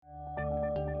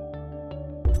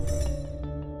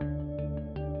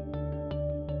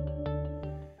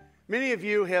Many of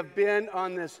you have been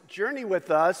on this journey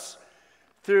with us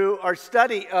through our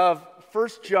study of 1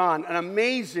 John, an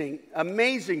amazing,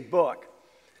 amazing book.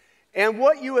 And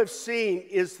what you have seen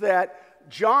is that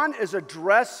John is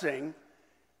addressing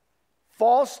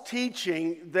false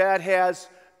teaching that has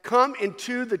come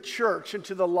into the church,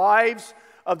 into the lives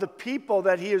of the people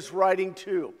that he is writing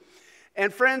to.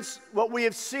 And friends, what we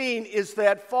have seen is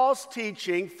that false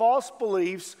teaching, false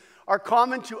beliefs are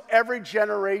common to every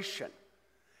generation.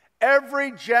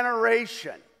 Every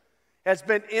generation has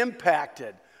been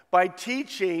impacted by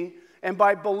teaching and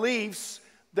by beliefs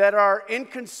that are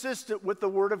inconsistent with the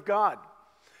Word of God.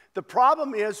 The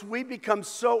problem is we become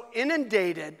so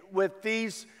inundated with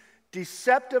these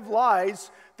deceptive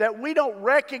lies that we don't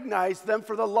recognize them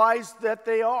for the lies that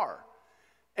they are.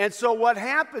 And so what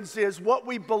happens is what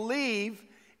we believe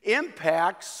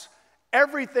impacts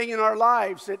everything in our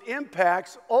lives. It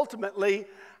impacts ultimately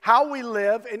how we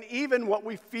live and even what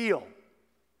we feel.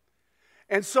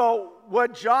 And so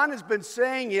what John has been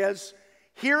saying is,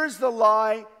 here is the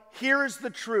lie, here is the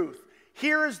truth.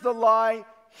 Here is the lie,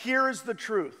 here is the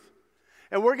truth.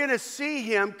 And we're going to see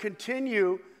him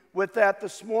continue with that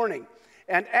this morning.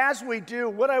 And as we do,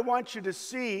 what I want you to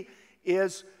see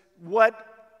is what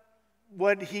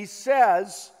he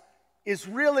says is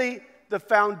really the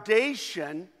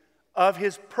foundation of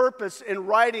his purpose in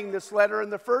writing this letter in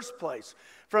the first place.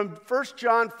 From 1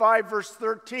 John 5, verse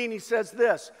 13, he says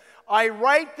this, I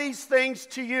write these things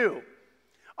to you.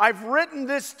 I've written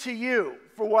this to you.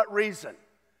 For what reason?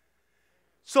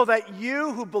 So that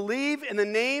you who believe in the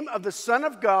name of the Son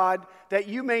of God, that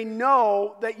you may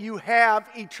know that you have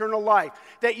eternal life,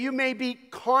 that you may be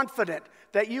confident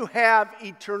that you have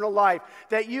eternal life,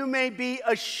 that you may be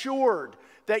assured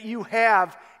that you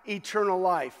have eternal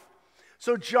life.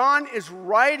 So John is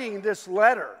writing this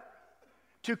letter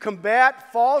to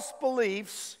combat false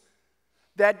beliefs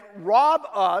that rob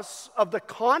us of the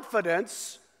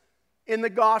confidence in the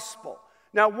gospel.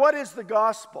 Now, what is the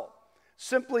gospel?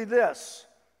 Simply this,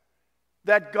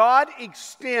 that God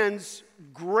extends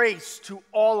grace to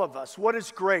all of us. What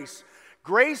is grace?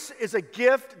 Grace is a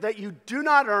gift that you do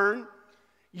not earn,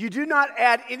 you do not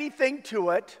add anything to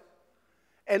it,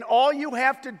 and all you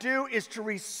have to do is to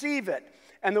receive it.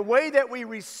 And the way that we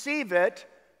receive it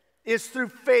is through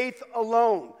faith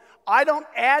alone. I don't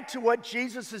add to what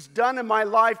Jesus has done in my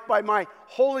life by my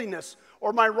holiness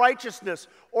or my righteousness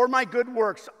or my good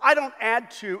works. I don't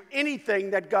add to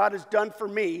anything that God has done for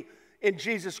me in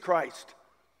Jesus Christ.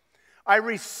 I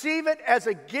receive it as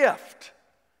a gift,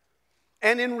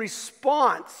 and in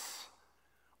response,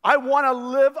 I want to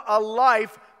live a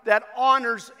life that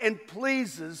honors and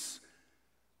pleases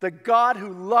the God who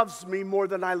loves me more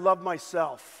than I love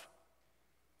myself.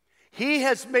 He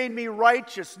has made me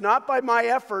righteous, not by my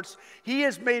efforts. He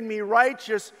has made me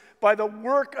righteous by the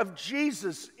work of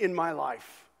Jesus in my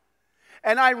life.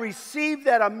 And I receive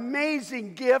that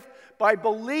amazing gift by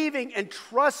believing and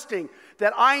trusting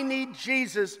that I need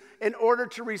Jesus in order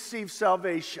to receive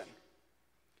salvation.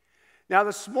 Now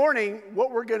this morning,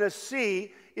 what we're going to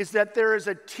see is that there is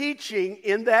a teaching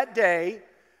in that day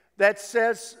that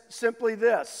says simply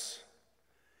this.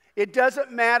 It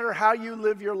doesn't matter how you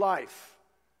live your life.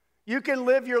 You can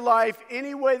live your life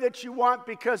any way that you want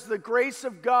because the grace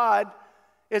of God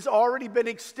has already been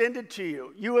extended to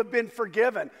you. You have been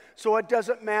forgiven, so it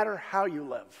doesn't matter how you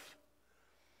live.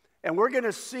 And we're going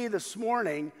to see this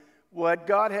morning what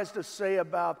God has to say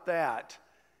about that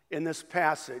in this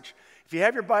passage. If you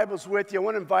have your Bibles with you, I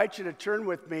want to invite you to turn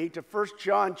with me to 1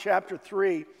 John chapter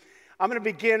 3. I'm going to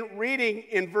begin reading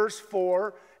in verse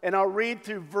 4, and I'll read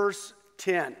through verse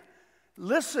 10.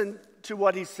 Listen to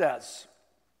what he says.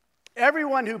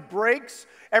 Everyone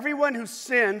who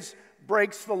sins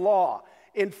breaks the law.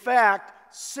 In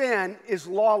fact, sin is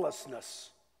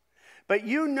lawlessness. But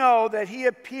you know that he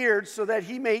appeared so that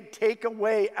he may take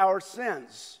away our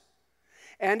sins.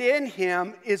 And in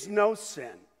him is no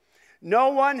sin. No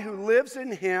one who lives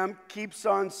in him keeps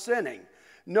on sinning.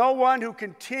 No one who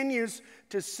continues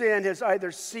to sin has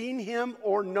either seen him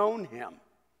or known him.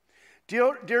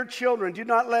 Dear children, do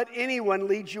not let anyone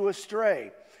lead you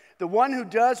astray. The one who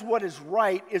does what is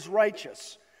right is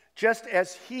righteous, just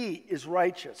as he is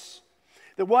righteous.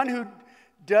 The one who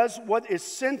does what is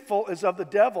sinful is of the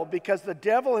devil, because the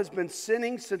devil has been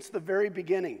sinning since the very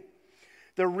beginning.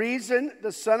 The reason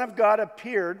the Son of God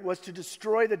appeared was to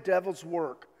destroy the devil's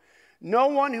work. No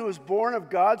one who is born of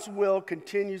God's will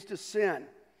continues to sin,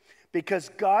 because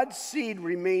God's seed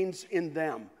remains in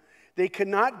them. They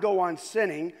cannot go on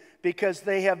sinning because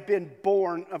they have been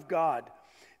born of God.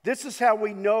 This is how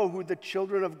we know who the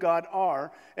children of God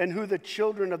are and who the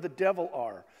children of the devil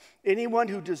are. Anyone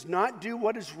who does not do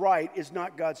what is right is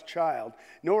not God's child,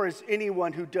 nor is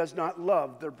anyone who does not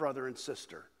love their brother and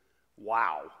sister.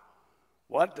 Wow.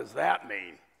 What does that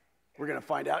mean? We're going to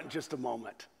find out in just a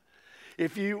moment.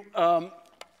 If you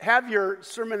have your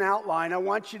sermon outline, I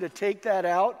want you to take that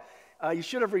out. You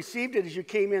should have received it as you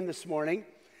came in this morning.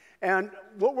 And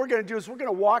what we're going to do is we're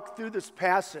going to walk through this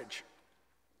passage.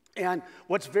 And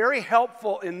what's very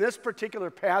helpful in this particular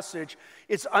passage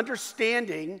is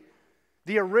understanding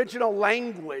the original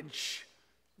language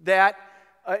that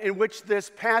in which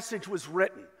this passage was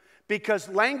written. Because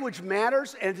language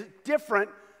matters and it's different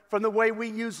from the way we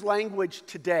use language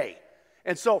today.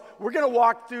 And so we're going to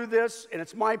walk through this, and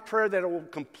it's my prayer that it will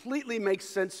completely make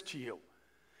sense to you.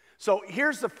 So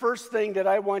here's the first thing that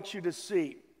I want you to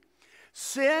see.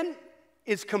 Sin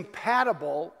is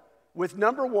compatible with,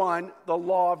 number one, the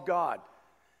law of God.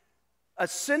 A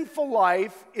sinful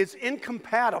life is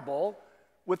incompatible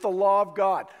with the law of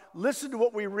God. Listen to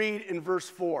what we read in verse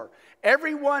 4.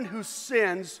 Everyone who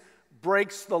sins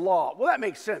breaks the law. Well, that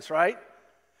makes sense, right?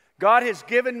 God has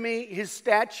given me his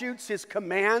statutes, his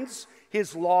commands,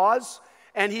 his laws,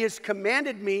 and he has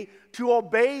commanded me to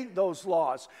obey those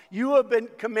laws. You have been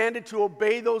commanded to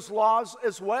obey those laws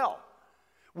as well.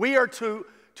 We are to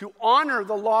honor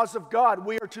the laws of God.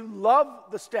 We are to love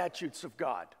the statutes of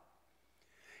God.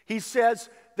 He says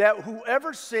that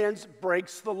whoever sins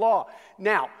breaks the law.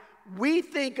 Now, we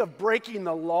think of breaking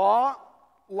the law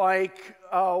like,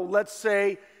 let's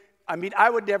say, I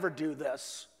would never do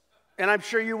this, and I'm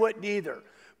sure you wouldn't either.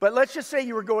 But let's just say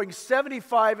you were going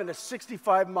 75 in a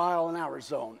 65 mile an hour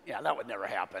zone. Yeah, that would never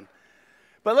happen.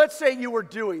 But let's say you were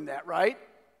doing that, right?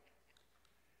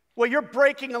 Well, you're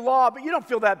breaking a law, but you don't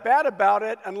feel that bad about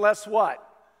it unless what?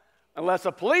 Unless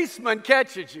a policeman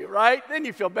catches you, right? Then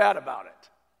you feel bad about it.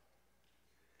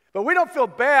 But we don't feel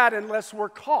bad unless we're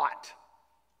caught,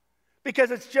 because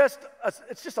it's just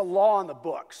a law on the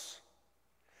books.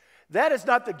 That is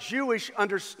not the Jewish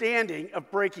understanding of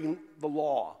breaking the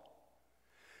law.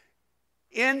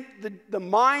 In the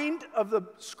mind of the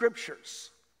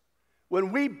Scriptures,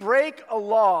 when we break a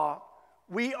law,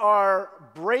 we are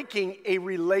breaking a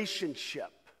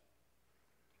relationship.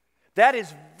 That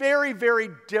is very, very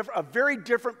different, a very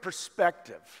different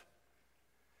perspective.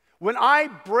 When I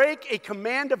break a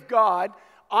command of God,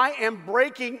 I am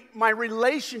breaking my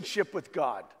relationship with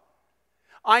God.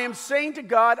 I am saying to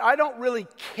God, I don't really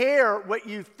care what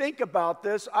you think about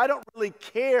this. I don't really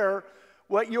care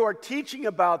what you are teaching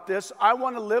about this. I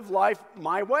want to live life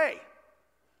my way.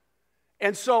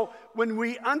 And so when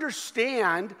we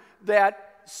understand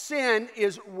that sin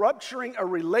is rupturing a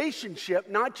relationship,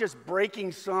 not just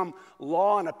breaking some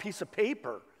law on a piece of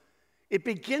paper, it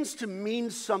begins to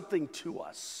mean something to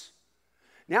us.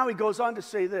 Now he goes on to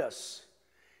say this.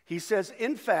 He says,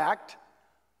 in fact,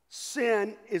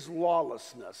 sin is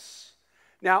lawlessness.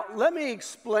 Now, let me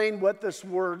explain what this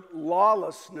word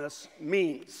lawlessness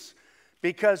means,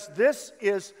 because this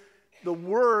is the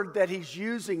word that he's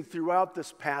using throughout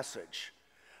this passage.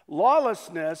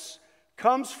 Lawlessness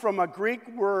comes from a Greek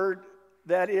word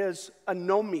that is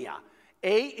anomia,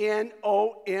 A-N-O-M-I-A.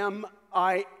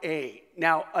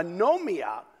 Now,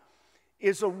 anomia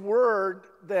is a word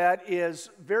that is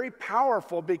very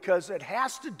powerful because it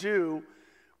has to do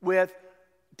with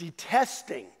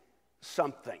detesting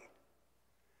something.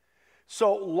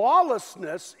 So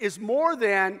lawlessness is more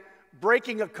than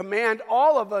breaking a command.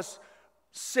 All of us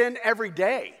sin every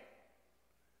day.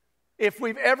 If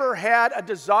we've ever had a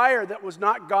desire that was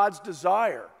not God's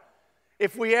desire,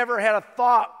 if we ever had a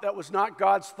thought that was not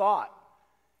God's thought,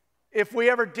 if we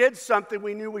ever did something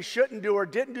we knew we shouldn't do or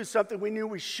didn't do something we knew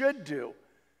we should do,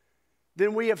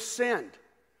 then we have sinned.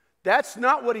 That's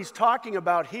not what he's talking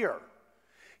about here.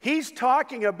 He's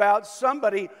talking about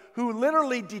somebody who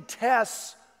literally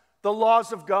detests the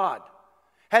laws of God,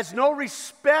 has no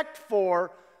respect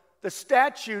for the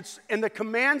statutes and the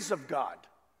commands of God.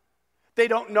 They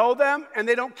don't know them and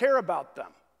they don't care about them.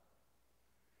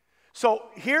 So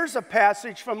here's a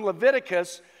passage from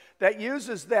Leviticus that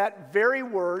uses that very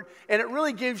word, and it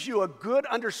really gives you a good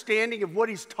understanding of what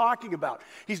he's talking about.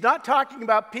 He's not talking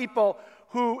about people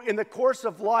who in the course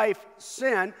of life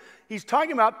sin. He's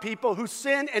talking about people who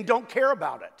sin and don't care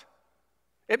about it.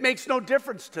 It makes no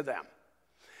difference to them.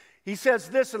 He says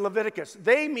this in Leviticus,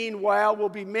 they meanwhile will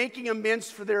be making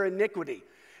amends for their iniquity.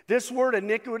 This word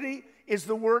iniquity is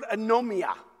the word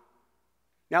anomia.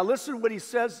 Now listen to what he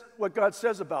says, what God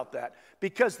says about that.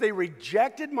 Because they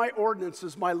rejected my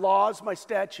ordinances, my laws, my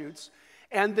statutes,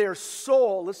 and their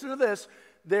soul, listen to this,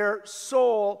 their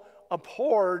soul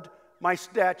abhorred my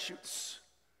statutes.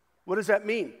 What does that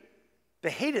mean? They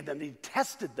hated them. They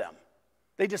detested them.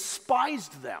 They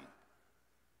despised them.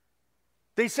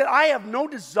 They said, I have no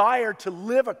desire to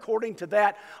live according to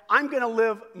that. I'm going to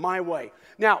live my way.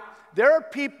 Now, there are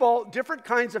people, different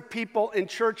kinds of people in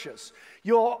churches.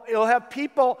 You'll have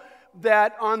people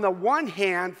that on the one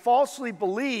hand falsely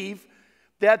believe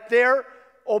that their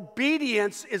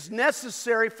obedience is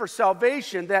necessary for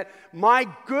salvation, that my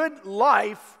good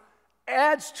life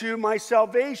adds to my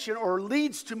salvation or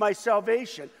leads to my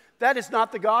salvation. That is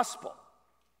not the gospel.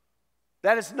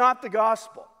 That is not the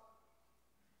gospel.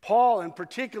 Paul, in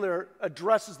particular,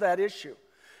 addresses that issue.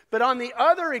 But on the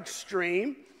other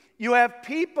extreme, you have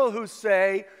people who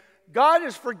say, God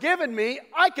has forgiven me.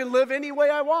 I can live any way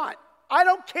I want. I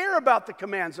don't care about the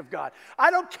commands of God.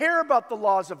 I don't care about the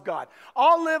laws of God.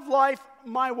 I'll live life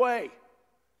my way.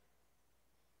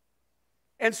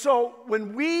 And so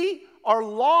when we are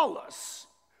lawless,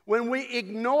 when we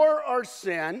ignore our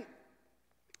sin,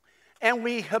 and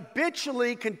we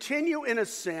habitually continue in a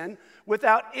sin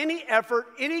without any effort,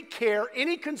 any care,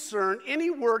 any concern,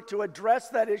 any work to address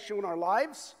that issue in our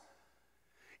lives,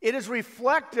 it is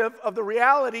reflective of the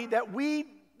reality that we,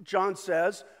 John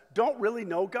says, don't really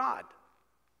know God.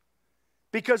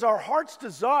 Because our heart's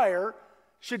desire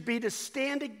should be to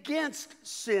stand against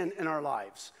sin in our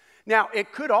lives. Now,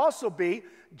 it could also be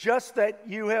just that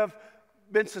you have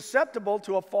been susceptible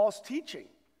to a false teaching.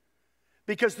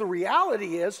 Because the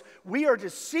reality is, we are to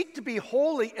seek to be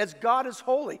holy as God is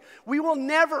holy. We will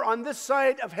never on this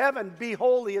side of heaven be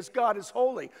holy as God is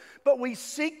holy. But we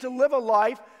seek to live a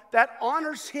life that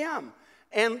honors Him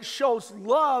and shows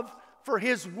love for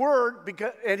His word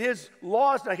and His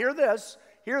laws. Now hear this.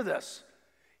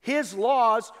 His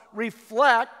laws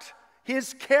reflect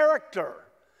His character.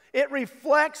 It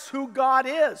reflects who God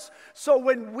is. So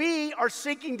when we are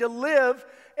seeking to live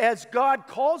as God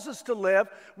calls us to live,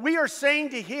 we are saying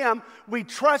to Him, we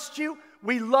trust you,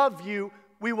 we love you,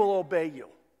 we will obey you.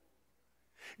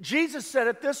 Jesus said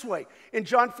it this way. In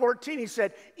John 14, He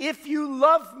said, if you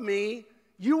love me,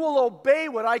 you will obey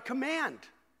what I command.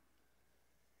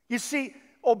 You see,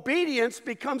 obedience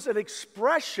becomes an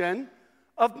expression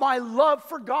of my love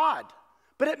for God.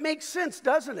 But it makes sense,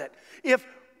 doesn't it?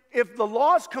 If the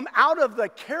laws come out of the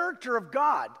character of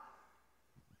God,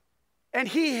 and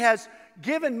He has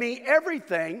given me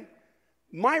everything,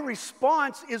 my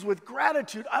response is with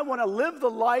gratitude. I want to live the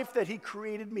life that He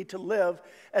created me to live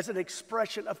as an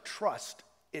expression of trust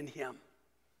in Him.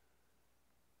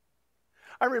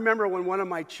 I remember when one of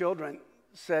my children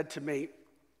said to me,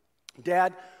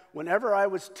 Dad, whenever I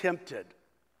was tempted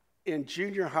in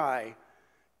junior high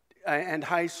and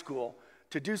high school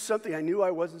to do something I knew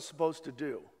I wasn't supposed to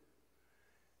do,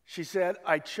 she said,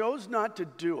 I chose not to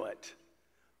do it,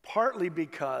 partly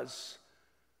because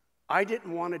I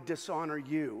didn't want to dishonor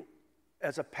you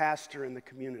as a pastor in the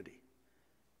community.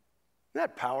 Isn't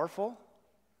that powerful?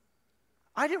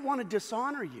 I didn't want to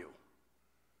dishonor you.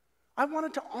 I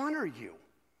wanted to honor you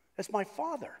as my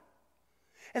father.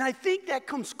 And I think that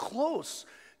comes close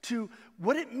to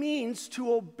what it means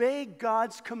to obey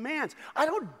God's commands. I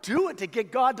don't do it to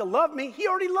get God to love me. He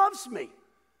already loves me.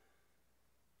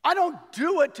 I don't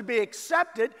do it to be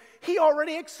accepted. He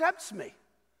already accepts me.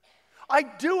 I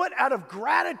do it out of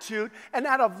gratitude and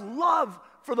out of love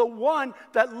for the one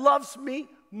that loves me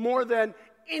more than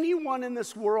anyone in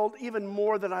this world, even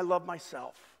more than I love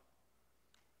myself.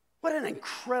 What an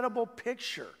incredible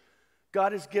picture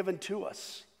God has given to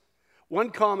us. One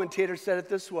commentator said it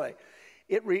this way: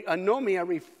 anomia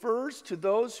refers to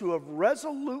those who have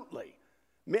resolutely,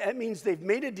 it means they've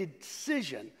made a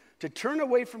decision to turn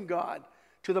away from God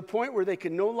to the point where they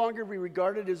can no longer be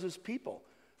regarded as His people,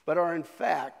 but are in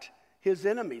fact His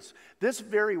enemies. This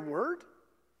very word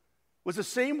was the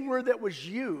same word that was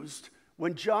used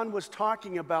when John was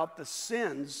talking about the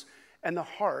sins and the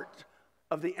heart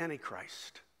of the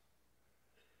Antichrist.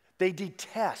 They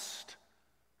detest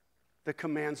the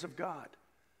commands of God.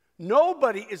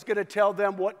 Nobody is going to tell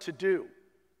them what to do.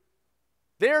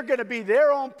 They're going to be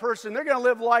their own person. They're going to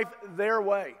live life their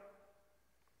way.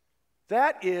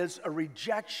 That is a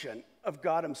rejection of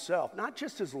God Himself, not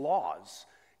just His laws.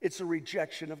 It's a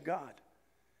rejection of God.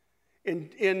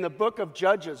 In the book of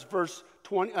Judges,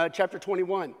 chapter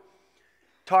 21,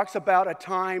 talks about a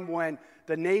time when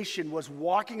the nation was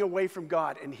walking away from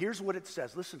God. And here's what it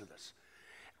says. Listen to this.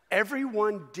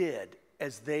 Everyone did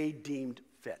as they deemed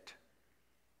fit.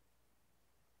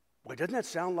 Boy, doesn't that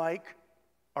sound like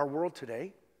our world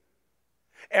today?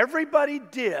 Everybody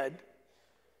did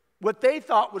what they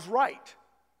thought was right.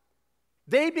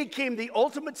 They became the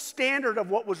ultimate standard of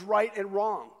what was right and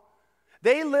wrong.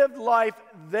 They lived life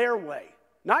their way,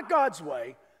 not God's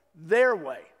way, their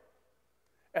way.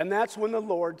 And that's when the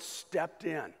Lord stepped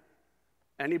in,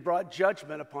 and he brought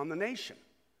judgment upon the nation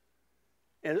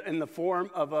in the form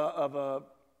of a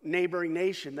neighboring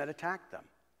nation that attacked them.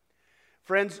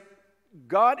 Friends,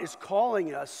 God is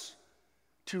calling us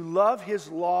to love his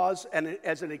laws and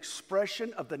as an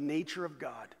expression of the nature of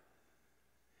God,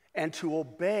 and to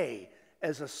obey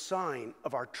as a sign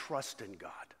of our trust in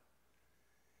God.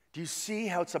 Do you see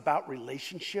how it's about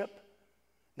relationship?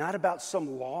 Not about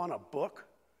some law in a book.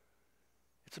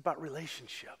 It's about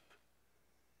relationship.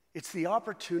 It's the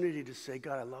opportunity to say,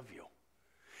 God, I love you.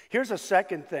 Here's a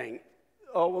second thing.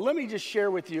 Oh, well, let me just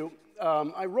share with you.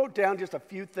 I wrote down just a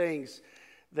few things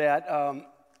that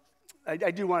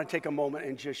I do want to take a moment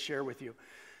and just share with you.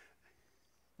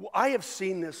 Well, I have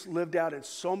seen this lived out in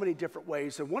so many different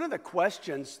ways. And one of the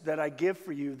questions that I give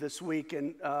for you this week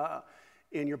in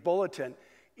your bulletin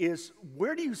is,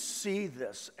 where do you see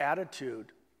this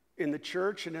attitude in the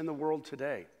church and in the world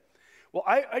today? Well,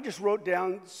 I just wrote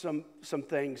down some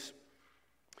things.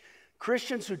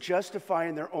 Christians who justify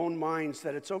in their own minds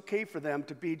that it's okay for them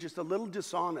to be just a little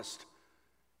dishonest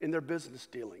in their business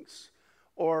dealings,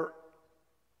 or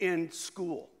in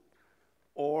school,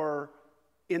 or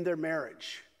in their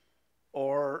marriage,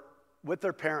 or with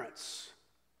their parents.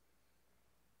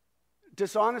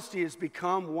 Dishonesty has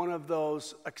become one of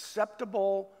those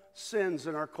acceptable sins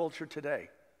in our culture today.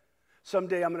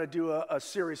 Someday I'm going to do a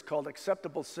series called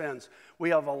Acceptable Sins. We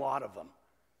have a lot of them.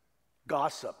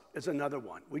 Gossip is another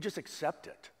one. We just accept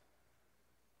it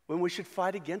when we should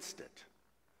fight against it.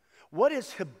 What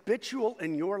is habitual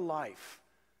in your life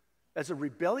as a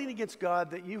rebellion against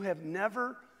God that you've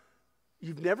never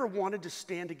wanted to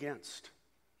stand against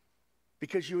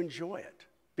because you enjoy it,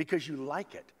 because you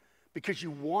like it, because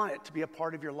you want it to be a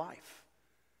part of your life?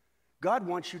 God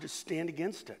wants you to stand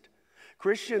against it.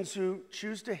 Christians who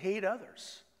choose to hate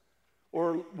others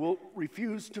or will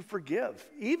refuse to forgive,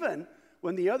 even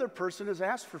when the other person has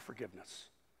asked for forgiveness.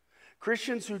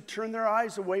 Christians who turn their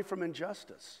eyes away from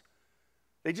injustice.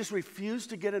 They just refuse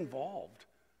to get involved.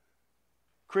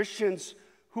 Christians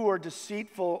who are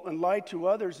deceitful and lie to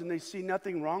others and they see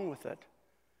nothing wrong with it.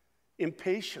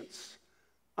 Impatience,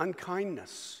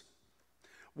 unkindness.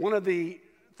 One of the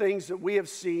things that we have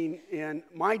seen in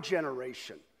my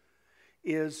generation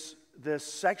is this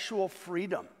sexual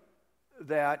freedom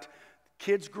that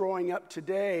kids growing up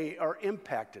today are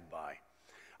impacted by.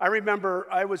 I remember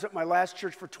I was at my last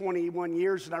church for 21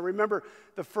 years, and I remember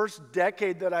the first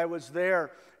decade that I was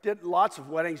there, did lots of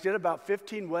weddings, did about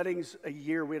 15 weddings a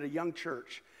year. We had a young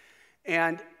church.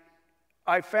 And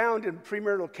I found in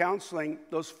premarital counseling,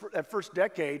 that first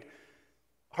decade,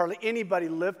 hardly anybody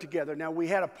lived together. Now, we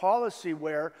had a policy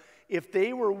where if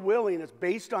they were willing, it's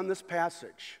based on this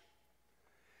passage,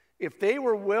 if they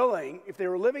were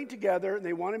living together and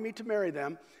they wanted me to marry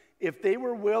them, if they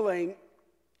were willing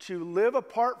to live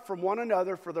apart from one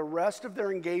another for the rest of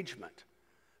their engagement,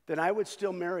 then I would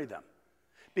still marry them,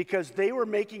 because they were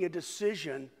making a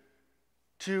decision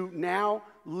to now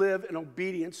live in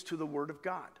obedience to the Word of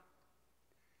God.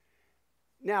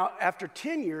 Now, after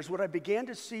 10 years, what I began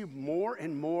to see more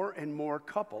and more and more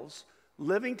couples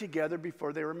living together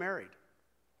before they were married.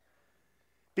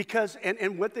 Because,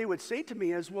 and what they would say to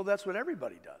me is, well, that's what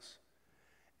everybody does.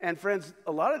 And friends,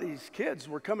 a lot of these kids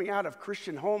were coming out of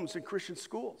Christian homes and Christian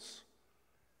schools.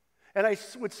 And I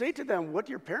would say to them, what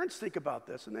do your parents think about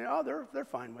this? And they're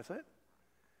fine with it.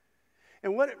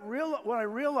 And what I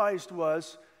realized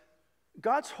was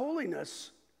God's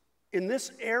holiness in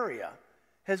this area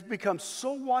has become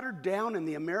so watered down in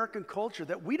the American culture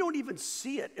that we don't even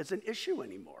see it as an issue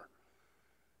anymore.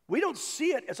 We don't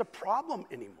see it as a problem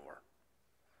anymore.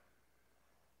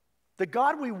 The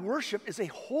God we worship is a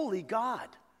holy God.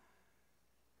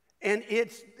 And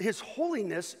his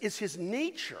holiness is his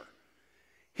nature.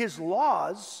 His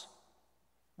laws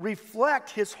reflect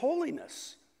his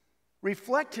holiness,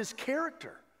 reflect his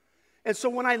character. And so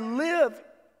when I live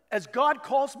as God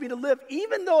calls me to live,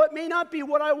 even though it may not be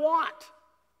what I want,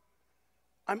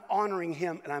 I'm honoring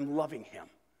him and I'm loving him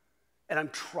and I'm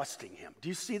trusting him. Do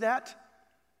you see that?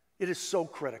 It is so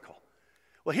critical.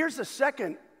 Well, here's the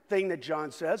second thing that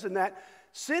John says, and that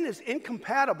sin is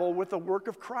incompatible with the work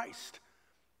of Christ.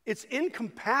 It's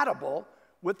incompatible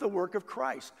with the work of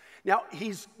Christ. Now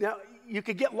you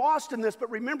could get lost in this, but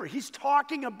remember, he's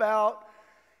talking about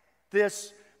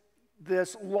this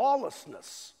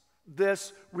lawlessness,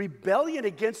 this rebellion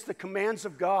against the commands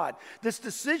of God, this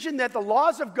decision that the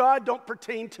laws of God don't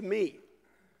pertain to me,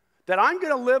 that I'm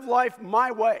going to live life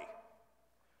my way.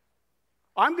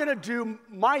 I'm going to do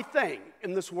my thing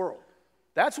in this world.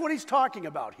 That's what he's talking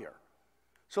about here.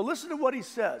 So listen to what he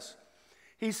says.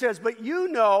 He says, but you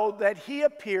know that he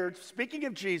appeared, speaking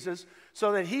of Jesus,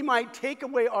 so that he might take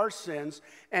away our sins,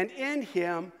 and in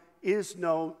him is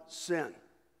no sin.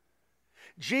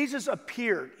 Jesus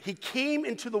appeared. He came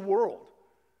into the world.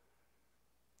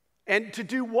 And to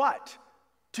do what?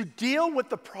 To deal with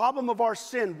the problem of our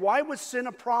sin. Why was sin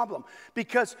a problem?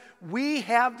 Because we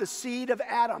have the seed of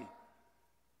Adam.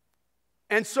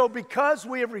 And so because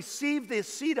we have received the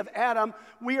seed of Adam,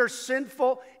 we are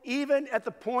sinful even at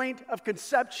the point of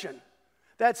conception.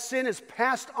 That sin is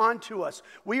passed on to us.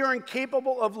 We are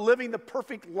incapable of living the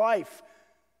perfect life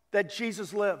that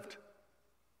Jesus lived.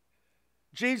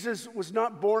 Jesus was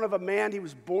not born of a man, he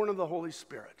was born of the Holy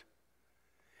Spirit.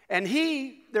 And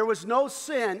there was no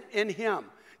sin in him.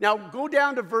 Now go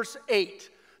down to verse 8.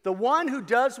 The one who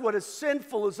does what is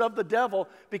sinful is of the devil,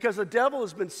 because the devil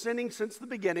has been sinning since the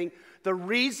beginning. The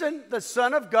reason the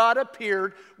Son of God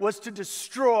appeared was to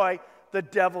destroy the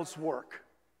devil's work.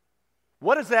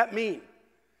 What does that mean?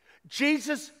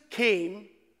 Jesus came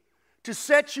to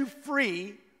set you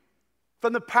free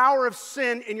from the power of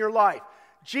sin in your life.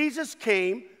 Jesus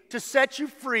came to set you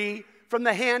free from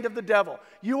the hand of the devil.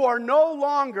 You are no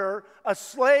longer a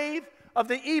slave of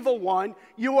the evil one.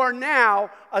 You are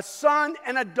now a son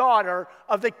and a daughter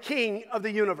of the King of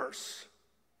the universe.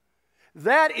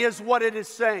 That is what it is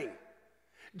saying.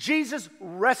 Jesus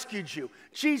rescued you.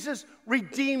 Jesus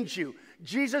redeemed you.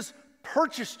 Jesus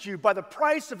purchased you by the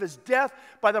price of his death,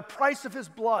 by the price of his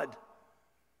blood,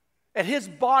 and his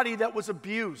body that was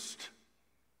abused.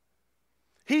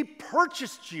 He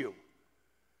purchased you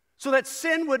so that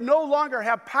sin would no longer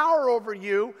have power over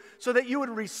you, so that you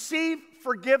would receive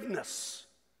forgiveness.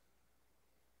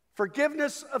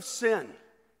 Forgiveness of sin.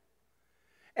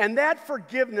 And that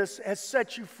forgiveness has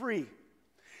set you free.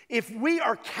 If we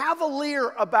are cavalier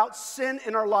about sin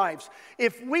in our lives,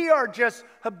 if we are just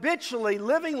habitually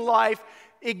living life,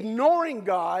 ignoring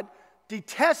God,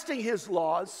 detesting his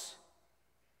laws,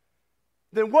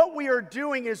 then what we are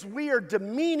doing is we are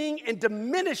demeaning and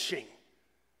diminishing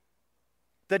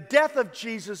the death of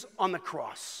Jesus on the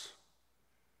cross.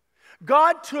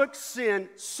 God took sin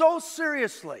so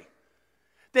seriously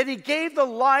that he gave the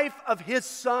life of his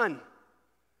Son.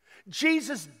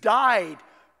 Jesus died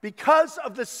because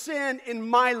of the sin in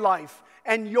my life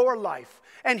and your life,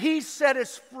 and he set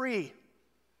us free.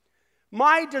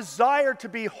 My desire to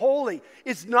be holy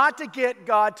is not to get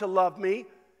God to love me.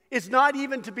 It's not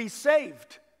even to be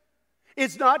saved.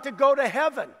 It's not to go to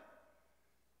heaven.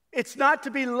 It's not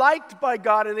to be liked by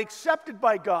God and accepted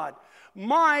by God.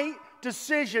 My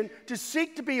decision to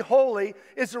seek to be holy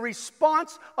is a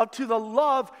response to the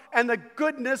love and the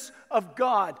goodness of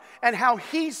God and how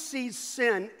he sees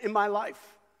sin in my life.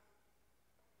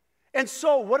 And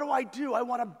so what do? I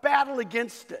want to battle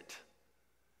against it.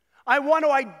 I want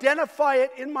to identify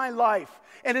it in my life.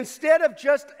 And instead of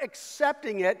just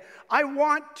accepting it, I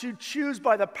want to choose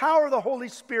by the power of the Holy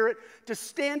Spirit to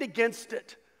stand against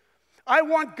it. I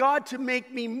want God to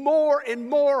make me more and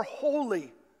more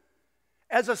holy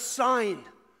as a sign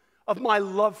of my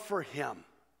love for him.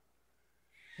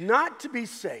 Not to be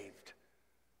saved,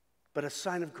 but a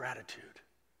sign of gratitude.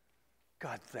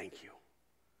 God, thank you.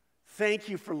 Thank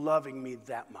you for loving me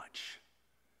that much.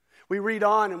 We read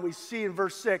on and we see in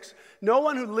verse 6, no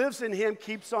one who lives in him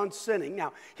keeps on sinning.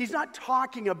 Now, he's not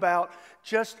talking about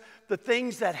just the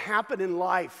things that happen in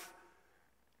life.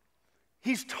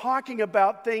 He's talking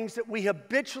about things that we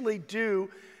habitually do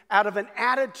out of an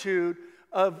attitude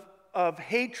of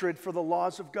hatred for the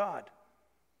laws of God.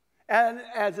 And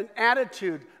as an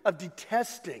attitude of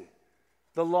detesting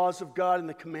the laws of God and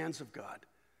the commands of God.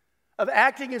 Of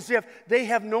acting as if they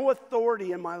have no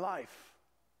authority in my life.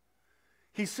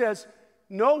 He says,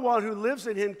 no one who lives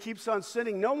in him keeps on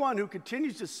sinning. No one who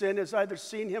continues to sin has either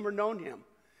seen him or known him.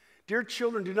 Dear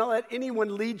children, do not let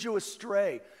anyone lead you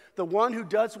astray. The one who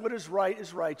does what is right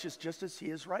is righteous, just as he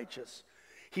is righteous.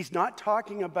 He's not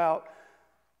talking about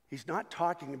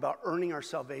earning our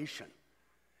salvation.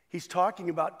 He's talking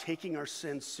about taking our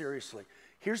sins seriously.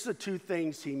 Here's the two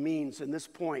things he means in this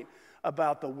point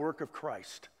about the work of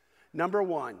Christ. Number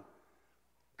one,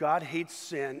 God hates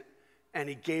sin, and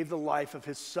he gave the life of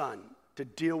his Son to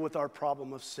deal with our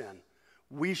problem of sin.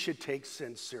 We should take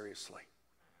sin seriously.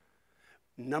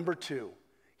 Number two,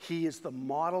 he is the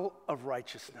model of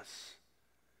righteousness.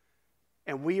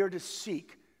 And we are to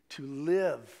seek to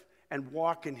live and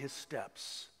walk in his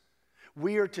steps.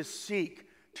 We are to seek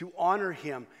to honor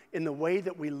him in the way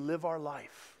that we live our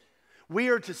life. We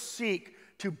are to seek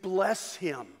to bless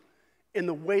him in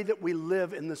the way that we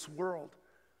live in this world.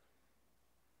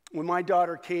 When my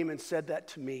daughter came and said that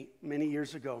to me many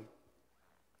years ago,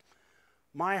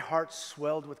 my heart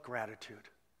swelled with gratitude.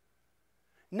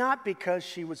 not because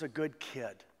she was a good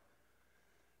kid,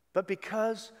 but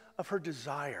because of her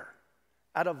desire,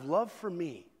 out of love for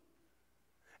me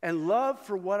and love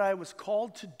for what I was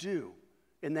called to do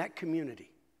in that community.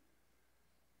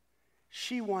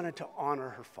 She wanted to honor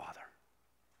her father.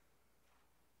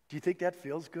 Do you think that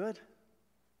feels good?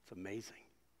 It's amazing.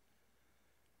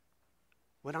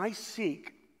 When I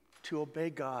seek to obey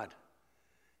God,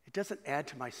 it doesn't add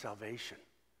to my salvation.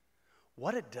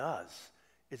 What it does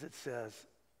is it says,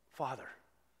 Father,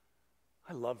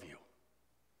 I love you.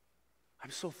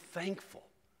 I'm so thankful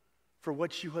for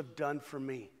what you have done for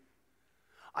me.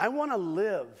 I want to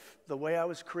live the way I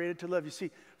was created to live. You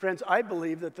see, friends, I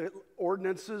believe that the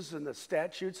ordinances and the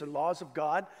statutes and laws of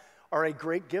God are a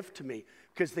great gift to me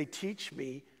because they teach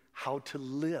me how to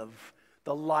live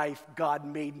the life God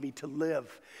made me to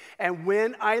live. And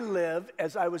when I live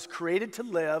as I was created to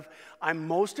live, I'm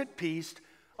most at peace.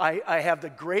 I have the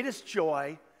greatest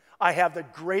joy. I have the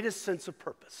greatest sense of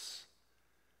purpose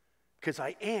because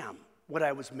I am what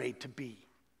I was made to be.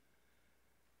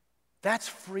 That's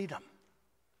freedom.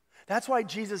 That's why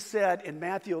Jesus said in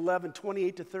Matthew 11,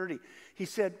 28-30, he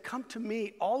said, come to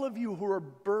me, all of you who are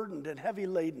burdened and heavy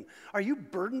laden. Are you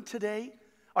burdened today?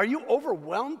 Are you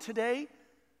overwhelmed today?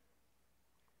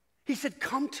 He said,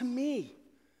 come to me.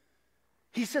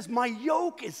 He says, my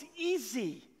yoke is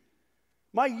easy.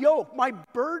 My yoke, my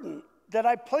burden that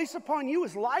I place upon you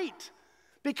is light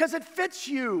because it fits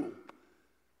you.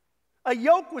 A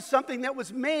yoke was something that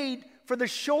was made for the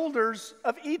shoulders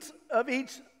of each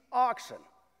oxen.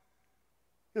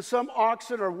 And some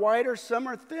oxen are wider, some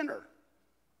are thinner,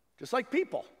 just like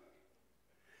people.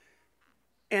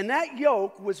 And that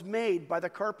yoke was made by the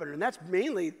carpenter, and that's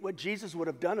mainly what Jesus would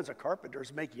have done as a carpenter,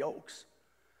 is make yokes,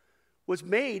 was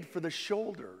made for the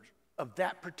shoulders of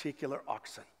that particular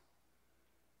oxen.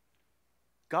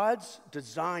 God's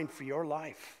design for your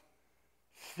life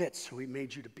fits who he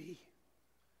made you to be.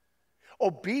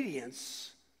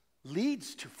 Obedience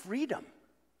leads to freedom.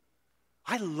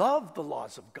 I love the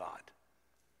laws of God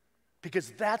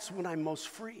because that's when I'm most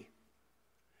free.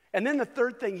 And then the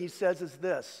third thing he says is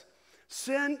this: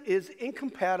 sin is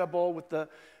incompatible with the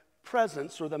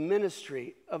presence or the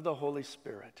ministry of the Holy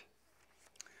Spirit.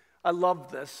 I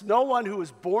love this. No one who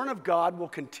is born of God will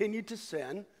continue to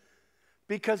sin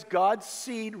because God's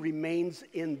seed remains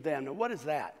in them. Now, what is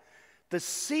that? The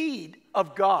seed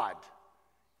of God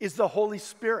is the Holy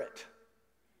Spirit.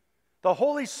 The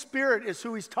Holy Spirit is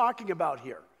who he's talking about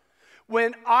here.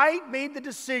 When I made the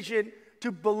decision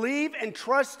to believe and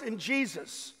trust in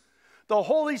Jesus, the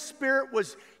Holy Spirit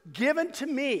was given to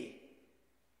me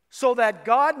so that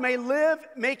God may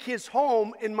make his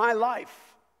home in my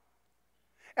life.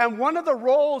 And one of the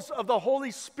roles of the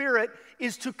Holy Spirit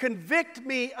is to convict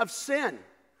me of sin.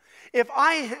 If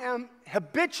I am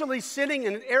habitually sinning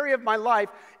in an area of my life,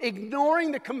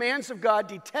 ignoring the commands of God,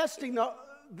 detesting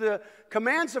the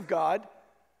commands of God,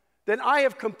 then I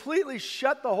have completely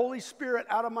shut the Holy Spirit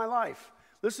out of my life.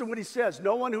 Listen to what he says.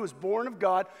 No one who is born of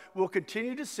God will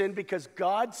continue to sin because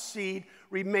God's seed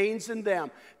remains in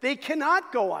them. They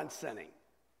cannot go on sinning.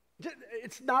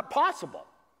 It's not possible.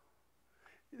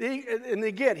 And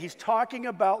again, he's talking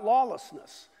about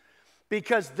lawlessness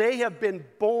because they have been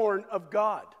born of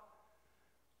God.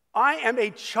 I am a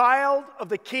child of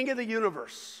the King of the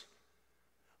universe.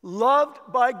 Loved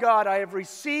by God, I have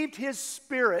received his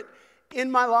Spirit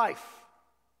in my life.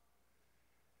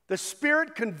 The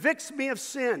Spirit convicts me of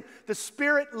sin. The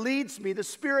Spirit leads me. The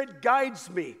Spirit guides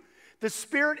me. The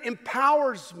Spirit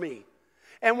empowers me.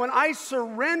 And when I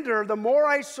surrender, the more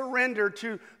I surrender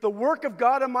to the work of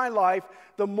God in my life,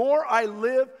 the more I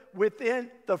live within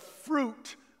the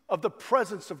fruit of the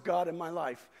presence of God in my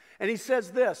life. And he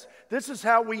says this is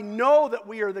how we know that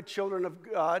we are the children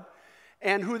of God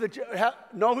and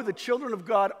know who the children of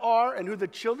God are and who the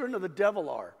children of the devil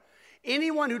are.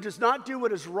 Anyone who does not do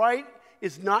what is right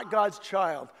is not God's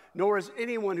child, nor is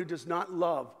anyone who does not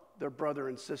love their brother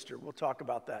and sister. We'll talk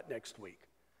about that next week.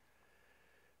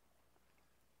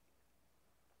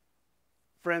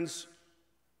 Friends,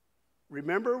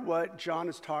 remember what John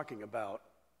is talking about.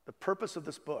 The purpose of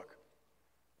this book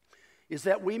is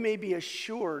that we may be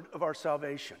assured of our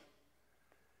salvation.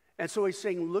 And so he's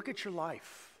saying, look at your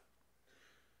life.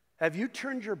 Have you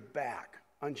turned your back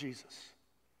on Jesus?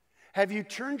 Have you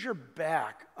turned your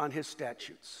back on his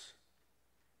statutes?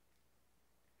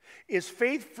 Is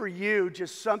faith for you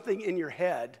just something in your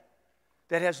head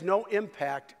that has no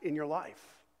impact in your life?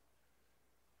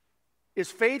 Is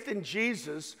faith in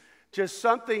Jesus just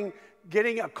something,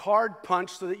 getting a card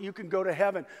punched so that you can go to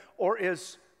heaven? Or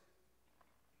is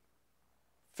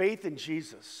faith in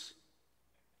Jesus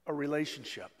a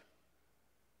relationship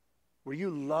where you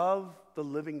love the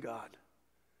living God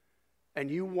and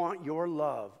you want your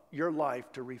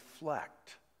life to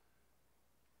reflect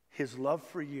his love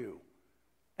for you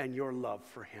and your love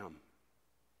for him.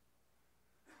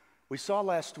 We saw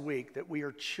last week that we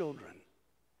are children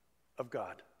of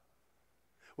God.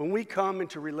 When we come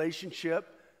into relationship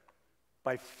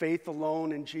by faith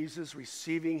alone in Jesus,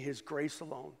 receiving his grace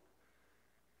alone,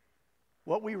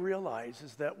 what we realize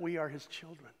is that we are his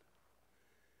children.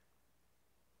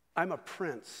 I'm a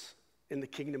prince in the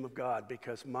kingdom of God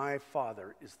because my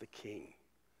Father is the King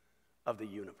of the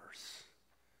universe.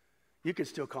 You can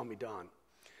still call me Don,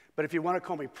 but if you want to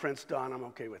call me Prince Don, I'm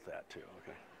okay with that too,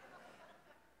 okay?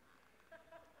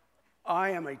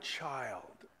 I am a child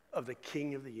of the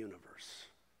King of the universe.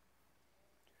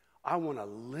 I want to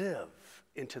live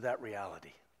into that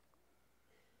reality.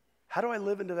 How do I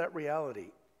live into that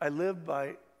reality? I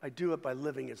do it by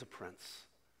living as a prince.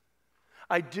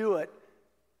 I do it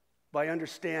by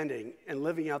understanding and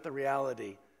living out the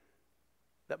reality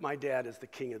that my dad is the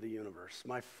King of the universe.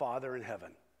 My Father in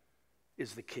heaven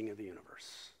is the King of the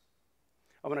universe.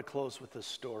 I want to close with this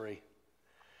story.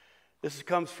 This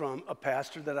comes from a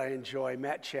pastor that I enjoy,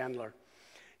 Matt Chandler.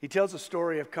 He tells a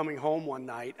story of coming home one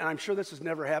night, and I'm sure this has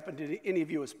never happened to any of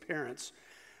you as parents,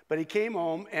 but he came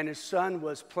home and his son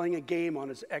was playing a game on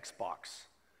his Xbox.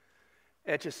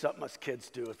 It's just something us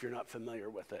kids do if you're not familiar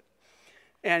with it.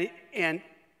 And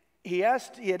he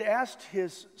had asked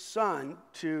his son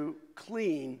to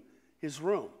clean his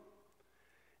room.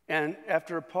 And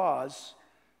after a pause,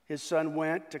 his son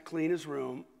went to clean his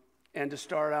room and to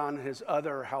start on his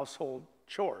other household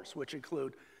chores, which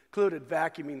included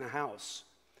vacuuming the house.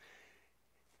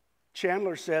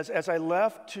 Chandler says, as I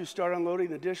left to start unloading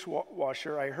the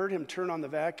dishwasher, I heard him turn on the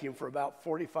vacuum for about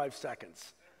 45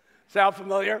 seconds. Sound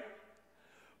familiar?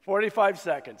 45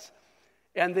 seconds.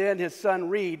 And then his son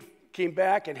Reed came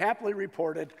back and happily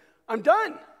reported, I'm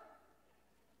done.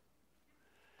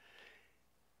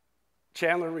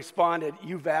 Chandler responded,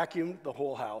 you vacuumed the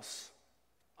whole house.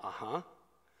 Uh-huh.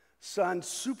 Son,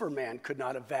 Superman could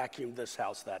not have vacuumed this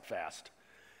house that fast.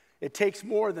 It takes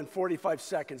more than 45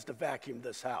 seconds to vacuum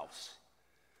this house.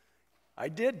 I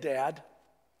did, Dad.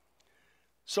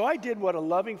 So I did what a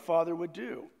loving father would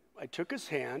do. I took his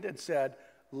hand and said,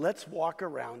 let's walk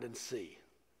around and see.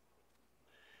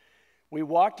 We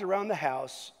walked around the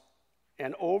house,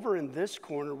 and over in this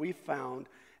corner, we found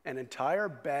an entire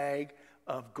bag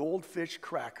of goldfish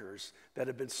crackers that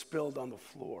had been spilled on the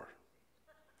floor.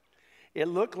 It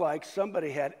looked like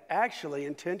somebody had actually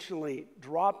intentionally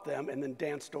dropped them and then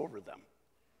danced over them.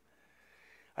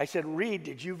 I said, Reed,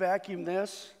 did you vacuum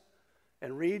this?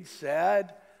 And Reed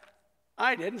said,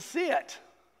 I didn't see it.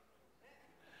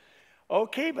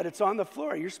 Okay, but it's on the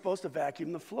floor. You're supposed to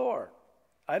vacuum the floor.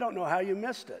 I don't know how you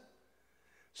missed it.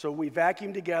 So we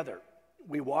vacuumed together.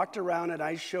 We walked around and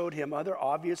I showed him other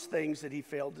obvious things that he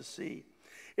failed to see.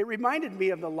 It reminded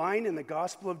me of the line in the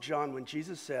Gospel of John when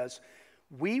Jesus says,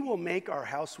 we will make our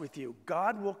house with you.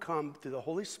 God will come through the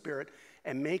Holy Spirit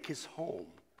and make his home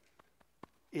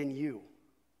in you.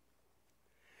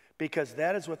 Because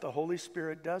that is what the Holy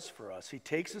Spirit does for us. He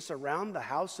takes us around the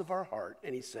house of our heart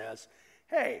and he says,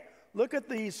 hey, look at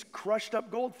these crushed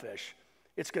up goldfish.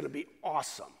 It's going to be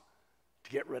awesome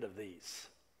to get rid of these.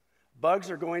 Bugs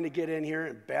are going to get in here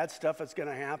and bad stuff is going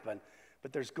to happen.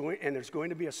 But there's going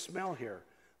to be a smell here.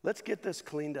 Let's get this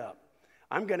cleaned up.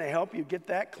 I'm going to help you get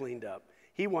that cleaned up.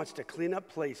 He wants to clean up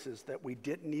places that we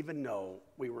didn't even know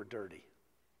we were dirty.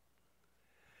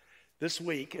 This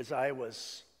week, as I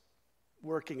was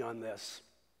working on this,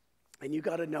 and you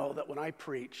got to know that when I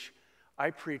preach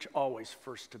always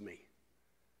first to me.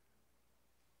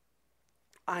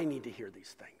 I need to hear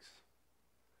these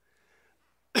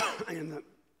things. And the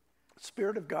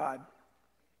Spirit of God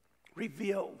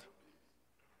revealed.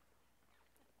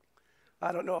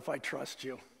 I don't know if I trust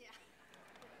you.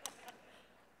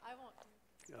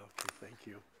 Okay, thank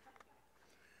you.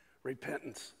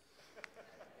 Repentance.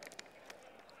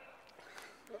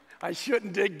 I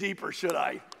shouldn't dig deeper, should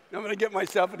I? I'm going to get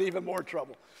myself in even more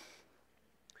trouble.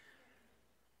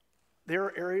 There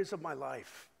are areas of my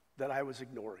life that I was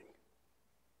ignoring.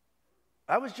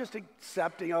 I was just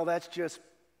accepting, oh, that's just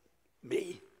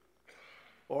me.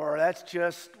 Or that's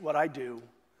just what I do.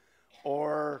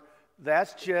 Or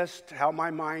that's just how my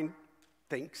mind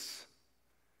thinks.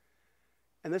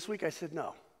 And this week I said,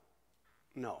 no.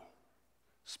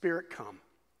 Spirit, come.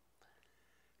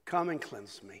 Come and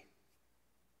cleanse me.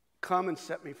 Come and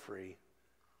set me free.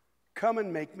 Come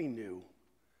and make me new.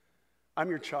 I'm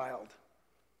your child.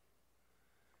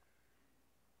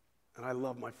 And I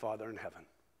love my Father in heaven.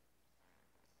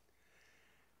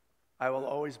 I will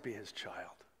always be his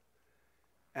child.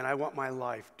 And I want my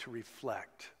life to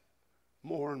reflect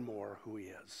more and more who he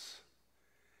is.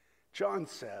 John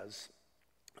says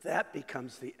that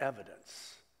becomes the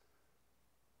evidence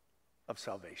of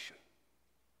salvation.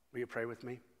 Will you pray with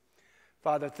me?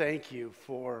 Father, thank you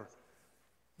for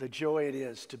the joy it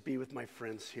is to be with my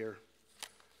friends here.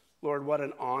 Lord, what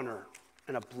an honor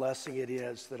and a blessing it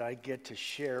is that I get to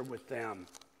share with them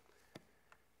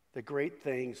the great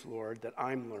things, Lord, that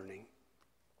I'm learning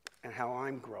and how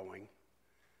I'm growing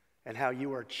and how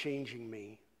you are changing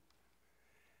me.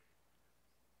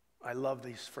 I love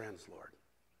these friends, Lord.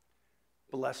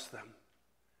 Bless them.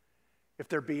 If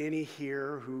there be any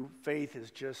here who faith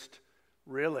is just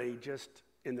really just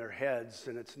in their heads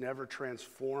and it's never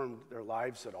transformed their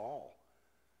lives at all,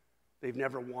 they've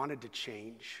never wanted to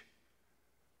change,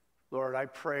 Lord, I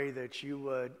pray that you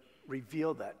would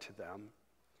reveal that to them.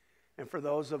 And for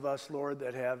those of us, Lord,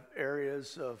 that have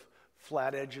areas of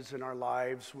flat edges in our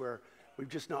lives where we've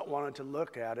just not wanted to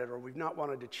look at it or we've not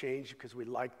wanted to change because we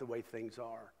like the way things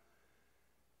are,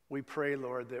 we pray,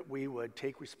 Lord, that we would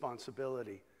take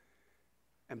responsibility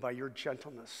and by your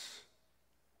gentleness,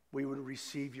 we would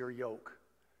receive your yoke.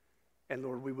 And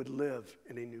Lord, we would live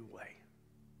in a new way.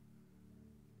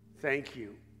 Thank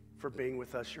you for being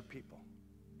with us, your people.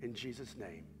 In Jesus'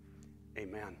 name,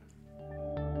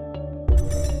 amen.